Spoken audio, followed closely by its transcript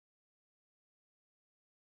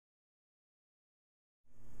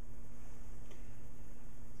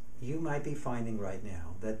you might be finding right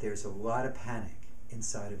now that there's a lot of panic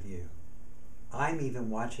inside of you. I'm even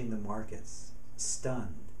watching the markets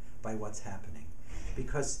stunned by what's happening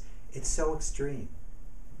because it's so extreme.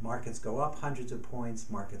 Markets go up hundreds of points,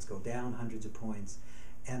 markets go down hundreds of points,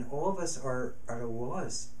 and all of us are at a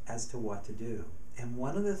loss as to what to do. And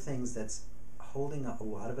one of the things that's holding a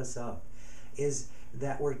lot of us up is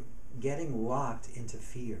that we're getting locked into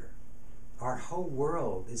fear. Our whole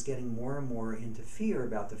world is getting more and more into fear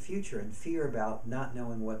about the future and fear about not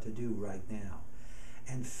knowing what to do right now.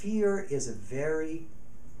 And fear is a very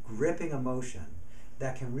gripping emotion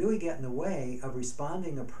that can really get in the way of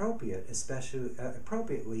responding appropriately,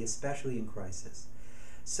 especially in crisis.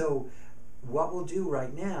 So what we'll do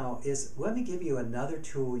right now is, let me give you another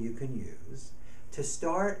tool you can use to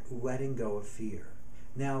start letting go of fear.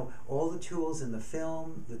 Now, all the tools in the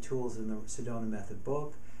film, the tools in the Sedona Method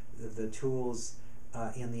book, the tools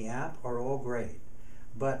in the app are all great.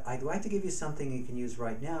 But I'd like to give you something you can use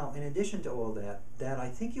right now, in addition to all that, that I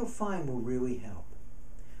think you'll find will really help.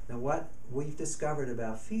 Now, what we've discovered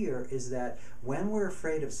about fear is that when we're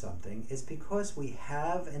afraid of something, it's because we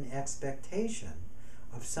have an expectation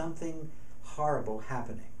of something horrible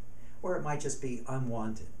happening, or it might just be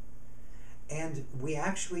unwanted. And we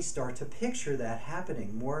actually start to picture that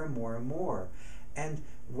happening more and more and more. And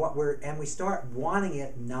we start wanting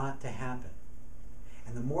it not to happen.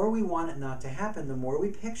 And the more we want it not to happen, the more we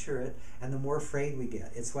picture it, and the more afraid we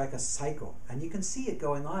get. It's like a cycle. And you can see it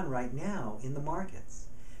going on right now in the markets.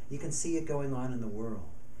 You can see it going on in the world.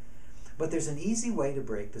 But there's an easy way to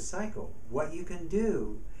break the cycle. What you can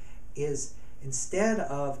do is, instead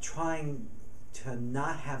of trying to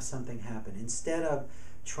not have something happen, instead of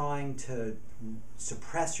trying to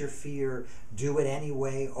suppress your fear, do it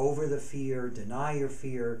anyway, over the fear, deny your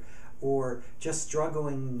fear, or just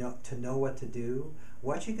struggling to know what to do,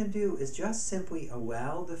 what you can do is just simply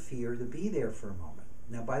allow the fear to be there for a moment.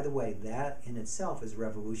 Now, by the way, that in itself is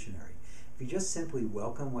revolutionary. If you just simply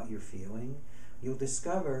welcome what you're feeling, you'll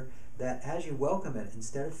discover that as you welcome it,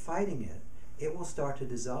 instead of fighting it, it will start to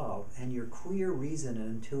dissolve, and your clear reason and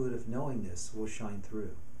intuitive knowingness will shine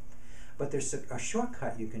through. But there's a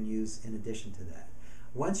shortcut you can use in addition to that.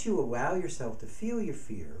 Once you allow yourself to feel your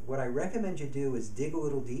fear, what I recommend you do is dig a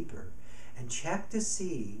little deeper and check to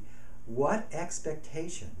see what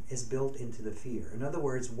expectation is built into the fear. In other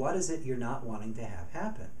words, what is it you're not wanting to have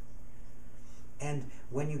happen? And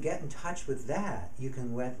when you get in touch with that, you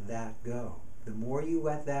can let that go. The more you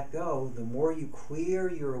let that go, the more you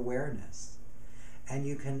clear your awareness, and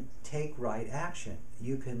you can take right action.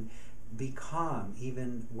 You can be calm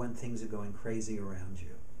even when things are going crazy around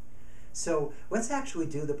you. So let's actually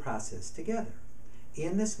do the process together.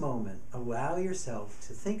 In this moment, allow yourself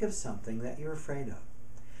to think of something that you're afraid of.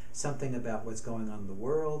 Something about what's going on in the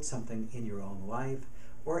world, something in your own life,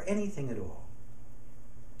 or anything at all.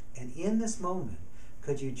 And in this moment,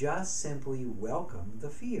 could you just simply welcome the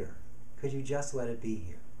fear? Could you just let it be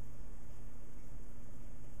here?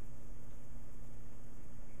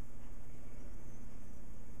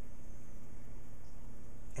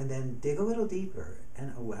 And then dig a little deeper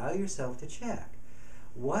and allow yourself to check.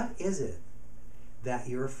 What is it that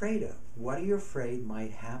you're afraid of? What are you afraid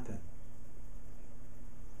might happen?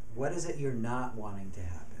 What is it you're not wanting to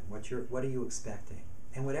happen? What are you expecting?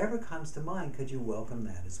 And whatever comes to mind, could you welcome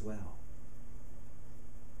that as well?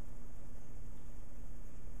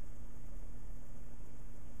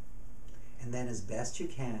 And then as best you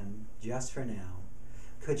can, just for now,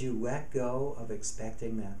 could you let go of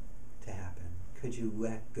expecting that to happen? Could you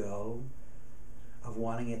let go of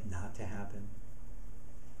wanting it not to happen?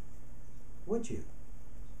 Would you?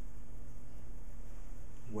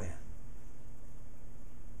 When?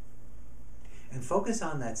 And focus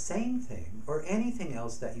on that same thing or anything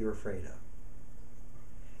else that you're afraid of.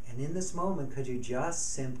 And in this moment, could you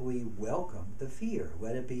just simply welcome the fear?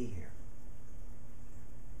 Let it be here.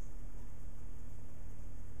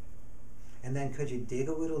 And then could you dig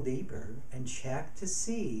a little deeper and check to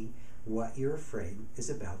see what you're afraid is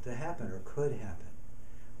about to happen or could happen?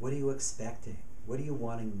 What are you expecting? What are you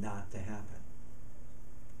wanting not to happen?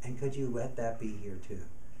 And could you let that be here too?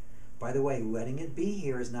 By the way, letting it be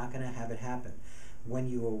here is not going to have it happen. When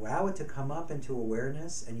you allow it to come up into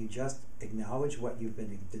awareness and you just acknowledge what you've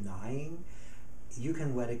been denying, you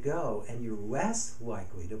can let it go and you're less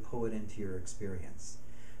likely to pull it into your experience.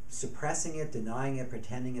 Suppressing it, denying it,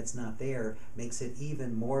 pretending it's not there makes it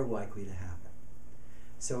even more likely to happen.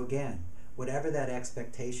 So again, whatever that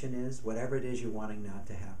expectation is, whatever it is you're wanting not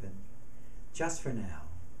to happen, just for now,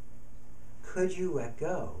 could you let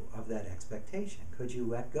go of that expectation? Could you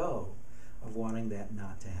let go of wanting that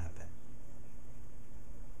not to happen?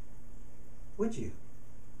 Would you?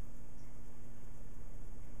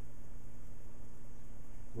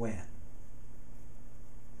 When?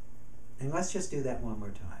 And let's just do that one more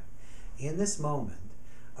time. In this moment,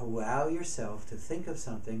 allow yourself to think of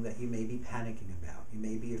something that you may be panicking about, you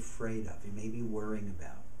may be afraid of, you may be worrying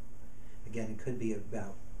about. Again, it could be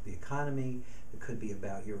about the economy, it could be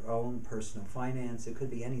about your own personal finance, it could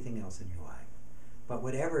be anything else in your life. But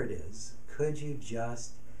whatever it is, could you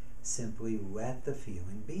just simply let the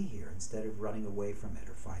feeling be here instead of running away from it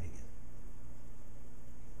or fighting it?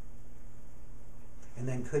 And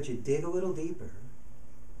then could you dig a little deeper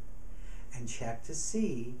and check to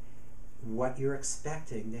see what you're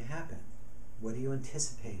expecting to happen? What are you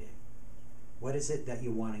anticipating? What is it that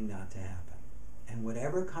you're wanting not to happen? And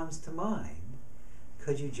whatever comes to mind,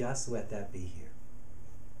 could you just let that be here?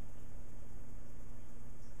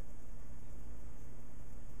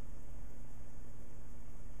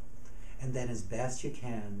 And then as best you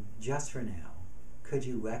can, just for now, could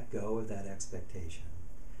you let go of that expectation?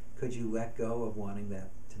 Could you let go of wanting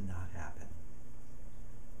that to not happen?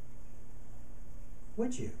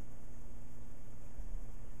 Would you?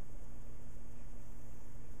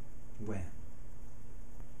 When?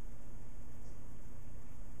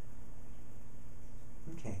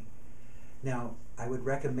 Okay. Now, I would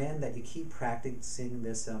recommend that you keep practicing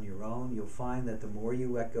this on your own. You'll find that the more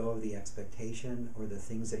you let go of the expectation or the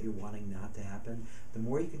things that you're wanting not to happen, the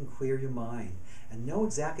more you can clear your mind and know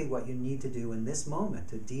exactly what you need to do in this moment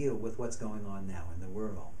to deal with what's going on now in the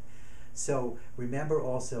world. So remember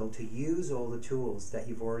also to use all the tools that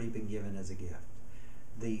you've already been given as a gift.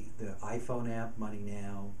 The iPhone app, Money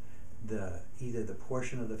Now, either the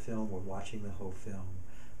portion of the film or watching the whole film,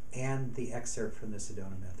 and the excerpt from the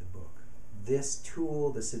Sedona Method book. This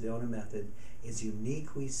tool, the Sedona Method, is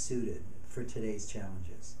uniquely suited for today's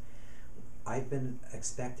challenges. I've been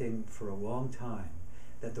expecting for a long time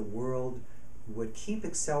that the world would keep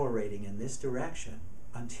accelerating in this direction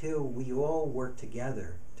until we all work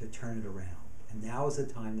together to turn it around. And now is the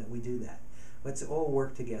time that we do that. Let's all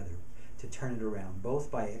work together to turn it around,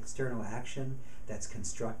 both by external action that's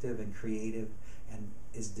constructive and creative and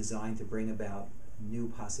is designed to bring about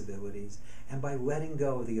new possibilities, and by letting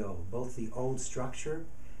go of the old, both the old structure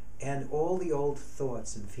and all the old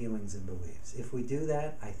thoughts and feelings and beliefs. If we do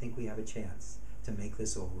that, I think we have a chance to make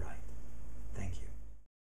this all right. Thank you.